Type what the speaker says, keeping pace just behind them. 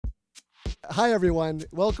Hi everyone,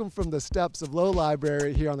 welcome from the steps of Low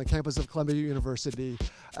Library here on the campus of Columbia University.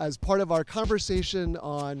 As part of our conversation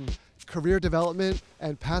on career development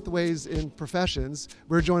and pathways in professions,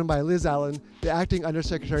 we're joined by Liz Allen, the Acting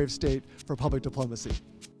Undersecretary of State for Public Diplomacy.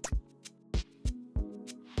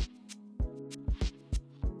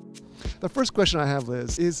 The first question I have,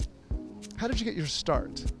 Liz, is how did you get your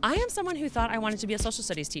start? I am someone who thought I wanted to be a social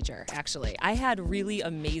studies teacher, actually. I had really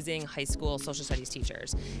amazing high school social studies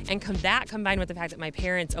teachers. And that combined with the fact that my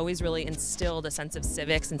parents always really instilled a sense of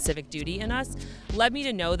civics and civic duty in us, led me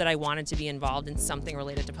to know that I wanted to be involved in something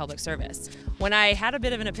related to public service. When I had a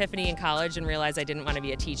bit of an epiphany in college and realized I didn't want to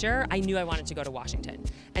be a teacher, I knew I wanted to go to Washington.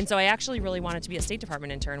 And so I actually really wanted to be a State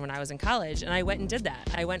Department intern when I was in college, and I went and did that.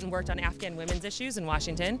 I went and worked on Afghan women's issues in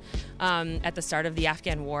Washington at the start of the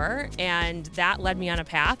Afghan war, and that led me on a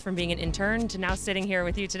path from being an intern to now sitting here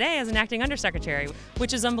with you today as an acting undersecretary,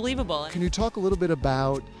 which is unbelievable. Can you talk a little bit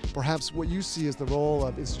about perhaps what you see as the role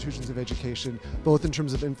of institutions of education, both in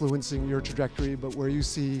terms of influencing your trajectory, but where you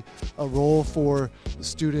see a role for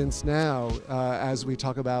students now as we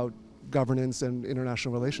talk about governance and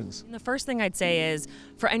international relations? The first thing I'd say is,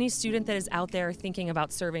 for any student that is out there thinking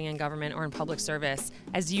about serving in government or in public service,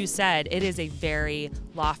 as you said, it is a very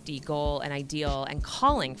lofty goal and ideal and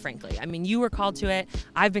calling, frankly. I mean, you were called to it,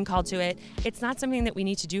 I've been called to it. It's not something that we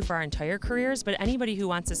need to do for our entire careers, but anybody who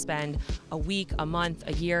wants to spend a week, a month,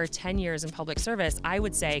 a year, 10 years in public service, I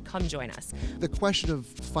would say, come join us. The question of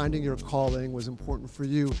finding your calling was important for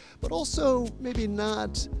you, but also maybe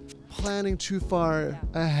not planning too far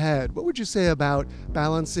ahead. What would you say about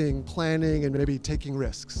balancing planning and maybe taking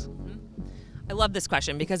risks? I love this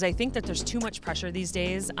question because I think that there's too much pressure these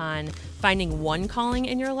days on finding one calling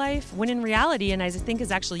in your life, when in reality, and I think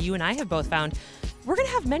as actually you and I have both found, we're going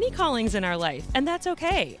to have many callings in our life, and that's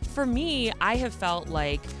okay. For me, I have felt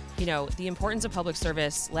like, you know, the importance of public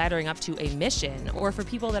service laddering up to a mission, or for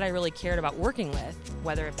people that I really cared about working with,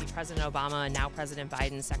 whether it be President Obama and now President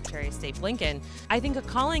Biden, Secretary of State Blinken, I think a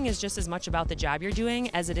calling is just as much about the job you're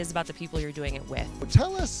doing as it is about the people you're doing it with.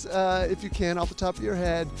 Tell us, if you can, off the top of your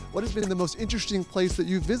head, what has been the most interesting place that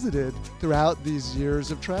you've visited throughout these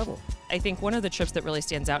years of travel? I think one of the trips that really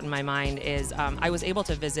stands out in my mind is I was able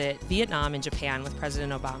to visit Vietnam and Japan with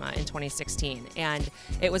President Obama in 2016. And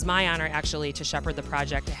it was my honor actually to shepherd the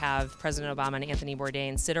project to have President Obama and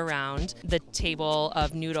Antony sit around the table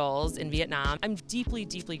of noodles in Vietnam. I'm deeply,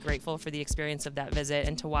 deeply grateful for the experience of that visit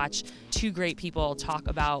and to watch two great people talk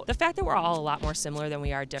about the fact that we're all a lot more similar than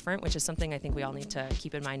we are different, which is something I think we all need to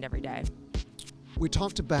keep in mind every day. We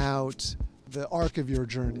talked about the arc of your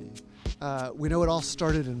journey. We know it all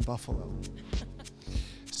started in Buffalo.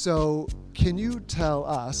 So can you tell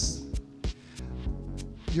us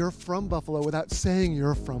you're from Buffalo without saying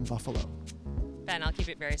you're from Buffalo? Ben, I'll keep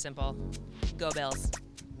it very simple. Go Bills.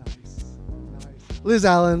 Nice, nice. Liz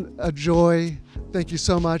Allen, a joy. Thank you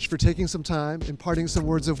so much for taking some time, imparting some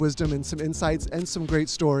words of wisdom and some insights and some great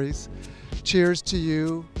stories. Cheers to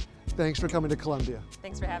you. Thanks for coming to Columbia.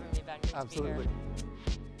 Thanks for having me, Ben. Great Absolutely. to be here.